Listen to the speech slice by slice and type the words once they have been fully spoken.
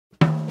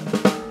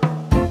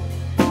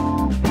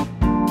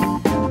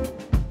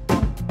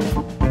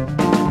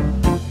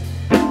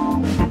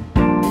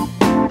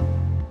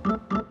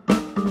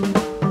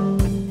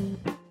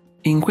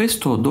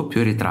questo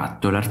doppio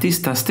ritratto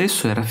l'artista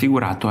stesso è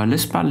raffigurato alle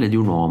spalle di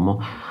un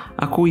uomo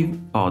a cui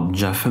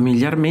poggia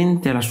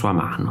familiarmente la sua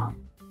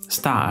mano.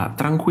 Sta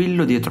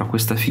tranquillo dietro a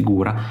questa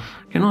figura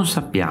che non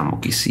sappiamo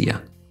chi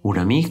sia, un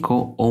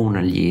amico o un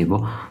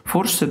allievo,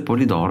 forse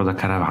Polidoro da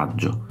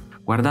Caravaggio,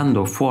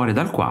 guardando fuori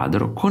dal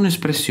quadro con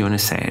espressione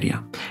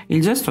seria. Il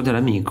gesto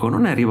dell'amico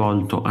non è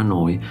rivolto a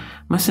noi,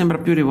 ma sembra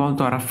più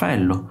rivolto a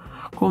Raffaello,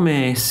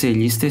 come se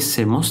gli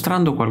stesse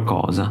mostrando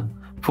qualcosa,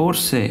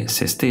 forse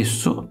se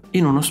stesso,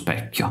 in uno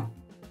specchio.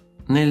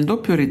 Nel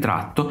doppio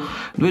ritratto,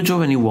 due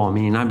giovani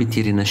uomini in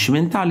abiti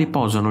rinascimentali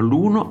posano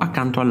l'uno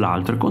accanto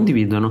all'altro e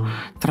condividono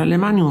tra le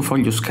mani un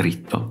foglio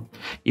scritto.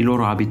 I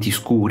loro abiti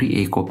scuri e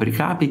i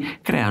copricapi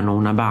creano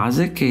una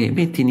base che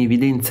mette in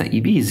evidenza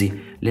i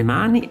visi, le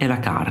mani e la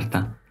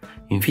carta.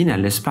 Infine,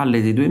 alle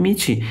spalle dei due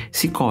amici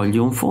si coglie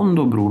un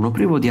fondo bruno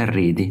privo di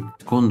arredi.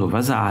 Secondo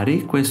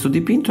Vasari, questo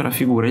dipinto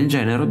raffigura il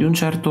genero di un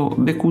certo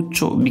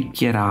Beccuccio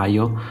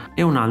bicchieraio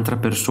e un'altra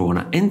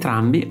persona,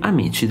 entrambi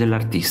amici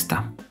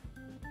dell'artista.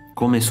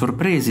 Come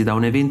sorpresi da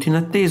un evento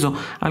inatteso,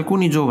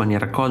 alcuni giovani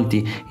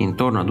raccolti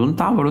intorno ad un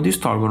tavolo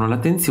distolgono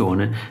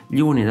l'attenzione gli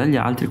uni dagli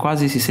altri,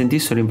 quasi si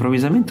sentissero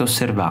improvvisamente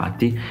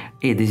osservati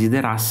e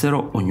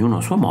desiderassero, ognuno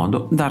a suo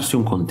modo, darsi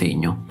un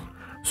contegno.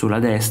 Sulla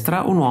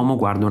destra un uomo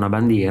guarda una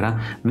bandiera,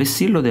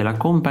 vessillo della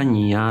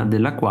compagnia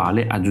della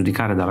quale, a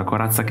giudicare dalla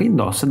corazza che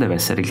indossa, deve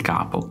essere il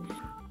capo.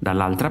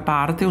 Dall'altra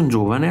parte un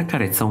giovane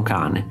accarezza un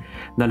cane.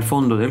 Dal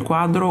fondo del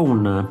quadro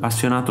un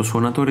appassionato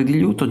suonatore di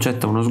liuto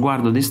getta uno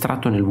sguardo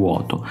distratto nel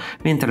vuoto,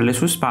 mentre alle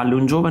sue spalle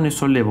un giovane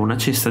solleva una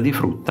cesta di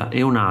frutta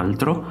e un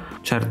altro,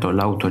 certo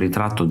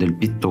l'autoritratto del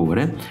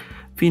pittore,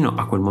 fino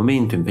a quel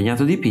momento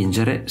impegnato a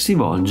dipingere, si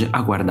volge a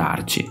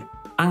guardarci.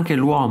 Anche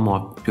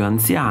l'uomo più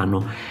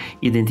anziano,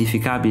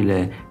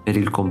 identificabile per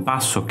il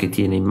compasso che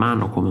tiene in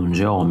mano come un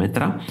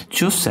geometra,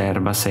 ci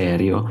osserva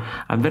serio,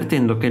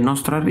 avvertendo che il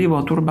nostro arrivo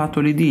ha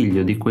turbato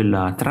l'idillio di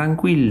quella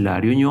tranquilla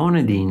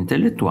riunione di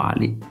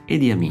intellettuali e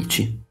di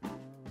amici.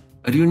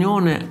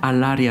 Riunione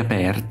all'aria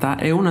aperta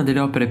è una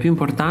delle opere più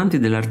importanti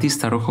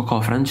dell'artista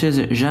rococò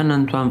francese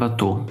Jean-Antoine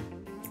Watteau.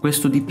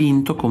 Questo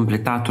dipinto,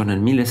 completato nel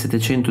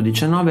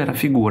 1719,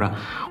 raffigura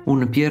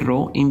un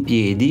Pierrot in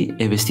piedi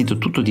e vestito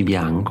tutto di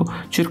bianco,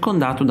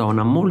 circondato da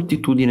una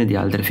moltitudine di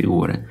altre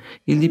figure.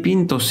 Il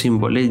dipinto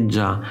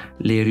simboleggia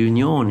le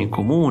riunioni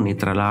comuni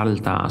tra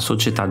l'alta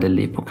società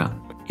dell'epoca.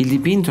 Il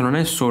dipinto non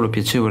è solo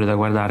piacevole da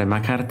guardare,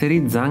 ma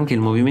caratterizza anche il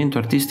movimento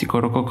artistico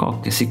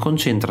rococò, che si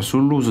concentra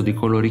sull'uso di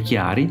colori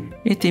chiari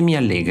e temi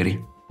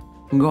allegri.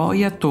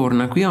 Goya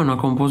torna qui a una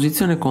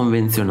composizione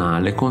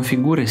convenzionale con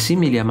figure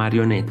simili a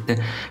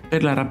marionette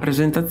per la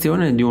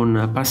rappresentazione di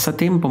un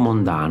passatempo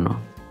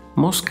mondano.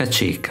 Mosca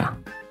cieca.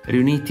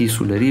 Riuniti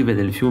sulle rive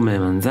del fiume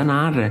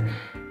Manzanare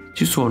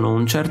ci sono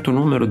un certo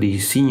numero di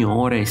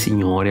signore e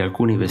signori,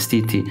 alcuni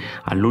vestiti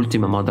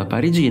all'ultima moda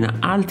parigina,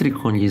 altri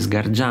con gli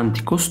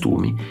sgargianti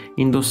costumi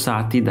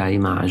indossati dai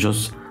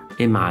majos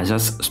e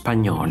majas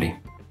spagnoli.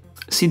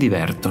 Si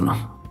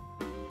divertono.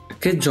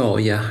 Che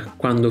gioia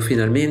quando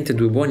finalmente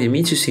due buoni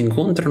amici si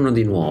incontrano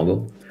di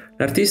nuovo.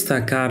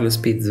 L'artista Carl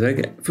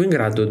Spitzweg fu in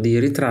grado di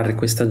ritrarre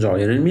questa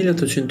gioia nel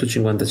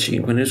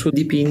 1855 nel suo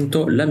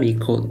dipinto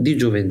L'amico di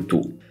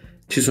gioventù.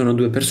 Ci sono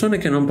due persone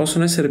che non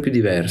possono essere più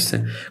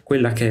diverse,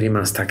 quella che è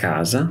rimasta a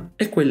casa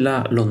e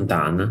quella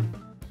lontana.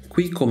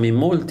 Qui, come in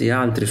molti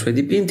altri suoi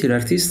dipinti,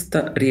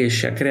 l'artista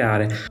riesce a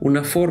creare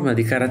una forma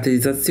di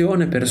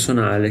caratterizzazione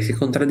personale che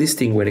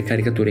contraddistingue le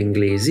caricature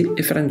inglesi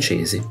e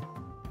francesi.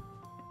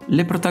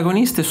 Le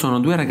protagoniste sono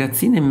due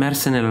ragazzine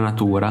immerse nella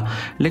natura,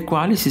 le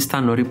quali si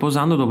stanno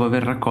riposando dopo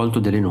aver raccolto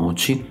delle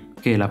noci,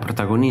 che la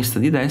protagonista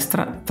di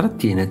destra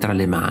trattiene tra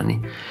le mani.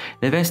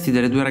 Le vesti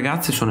delle due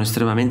ragazze sono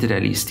estremamente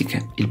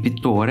realistiche. Il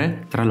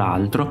pittore, tra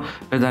l'altro,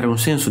 per dare un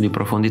senso di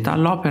profondità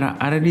all'opera,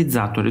 ha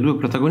realizzato le due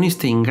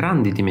protagoniste in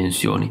grandi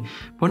dimensioni,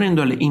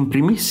 ponendole in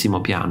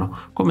primissimo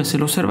piano, come se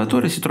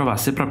l'osservatore si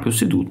trovasse proprio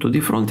seduto di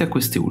fronte a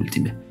queste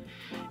ultime.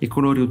 I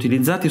colori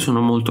utilizzati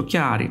sono molto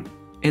chiari,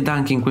 ed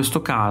anche in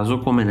questo caso,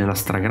 come nella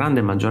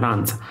stragrande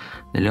maggioranza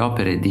delle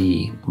opere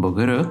di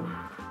Bouguereau,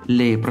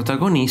 le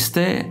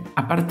protagoniste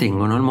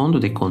appartengono al mondo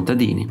dei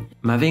contadini,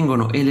 ma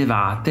vengono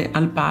elevate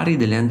al pari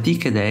delle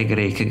antiche dee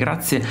greche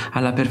grazie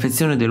alla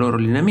perfezione dei loro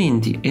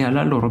lineamenti e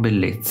alla loro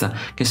bellezza,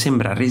 che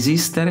sembra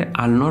resistere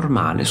al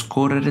normale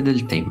scorrere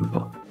del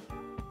tempo.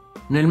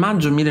 Nel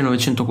maggio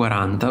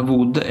 1940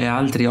 Wood e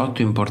altri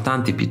 8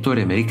 importanti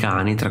pittori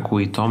americani, tra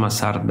cui Thomas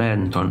Hart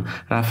Benton,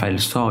 Raphael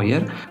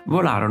Sawyer,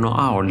 volarono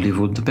a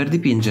Hollywood per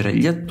dipingere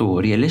gli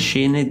attori e le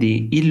scene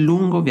di Il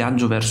lungo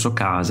viaggio verso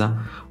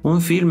casa,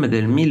 un film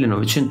del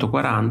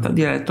 1940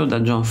 diretto da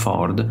John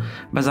Ford,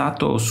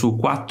 basato su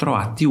 4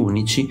 atti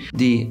unici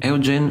di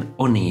Eugene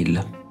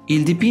O'Neill.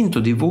 Il dipinto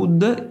di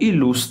Wood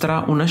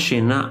illustra una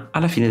scena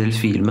alla fine del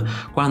film,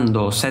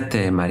 quando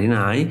 7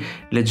 marinai,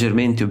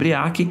 leggermente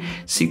ubriachi,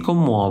 si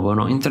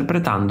commuovono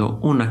interpretando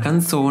una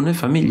canzone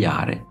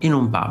familiare in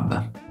un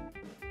pub.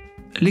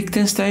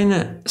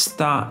 Lichtenstein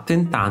sta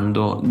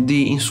tentando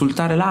di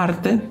insultare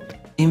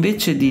l'arte?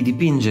 Invece di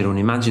dipingere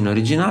un'immagine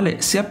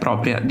originale, si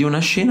appropria di una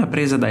scena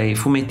presa dai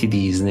fumetti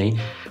Disney,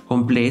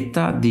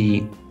 completa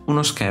di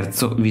uno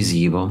scherzo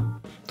visivo.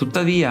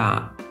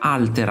 Tuttavia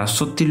altera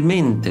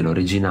sottilmente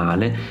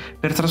l'originale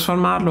per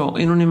trasformarlo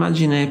in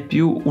un'immagine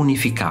più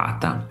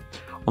unificata,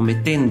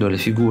 omettendo le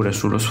figure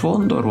sullo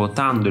sfondo,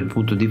 ruotando il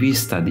punto di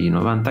vista di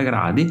 90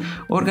 gradi,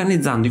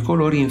 organizzando i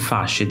colori in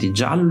fasce di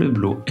giallo e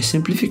blu e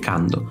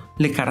semplificando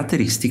le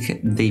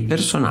caratteristiche dei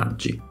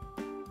personaggi.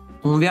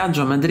 Un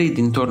viaggio a Madrid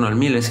intorno al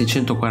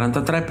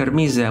 1643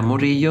 permise a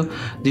Murillo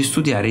di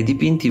studiare i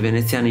dipinti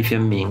veneziani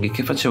fiamminghi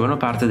che facevano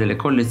parte delle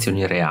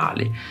collezioni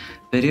reali.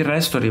 Per il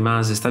resto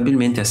rimase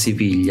stabilmente a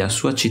Siviglia,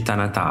 sua città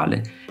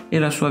natale, e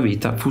la sua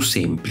vita fu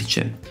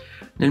semplice.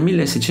 Nel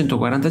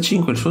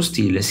 1645 il suo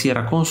stile si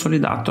era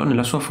consolidato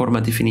nella sua forma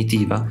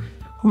definitiva,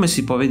 come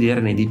si può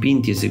vedere nei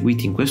dipinti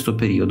eseguiti in questo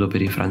periodo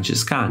per i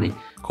francescani,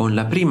 con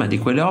la prima di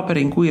quelle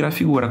opere in cui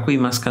raffigura quei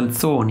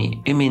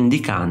mascalzoni e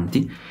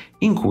mendicanti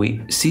in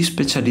cui si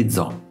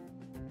specializzò.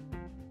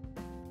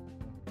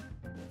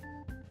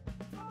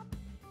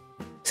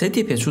 Se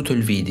ti è piaciuto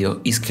il video,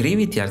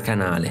 iscriviti al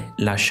canale,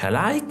 lascia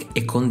like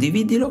e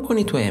condividilo con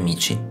i tuoi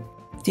amici.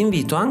 Ti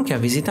invito anche a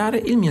visitare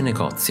il mio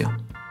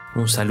negozio.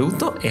 Un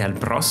saluto e al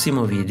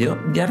prossimo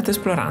video di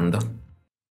Artesplorando.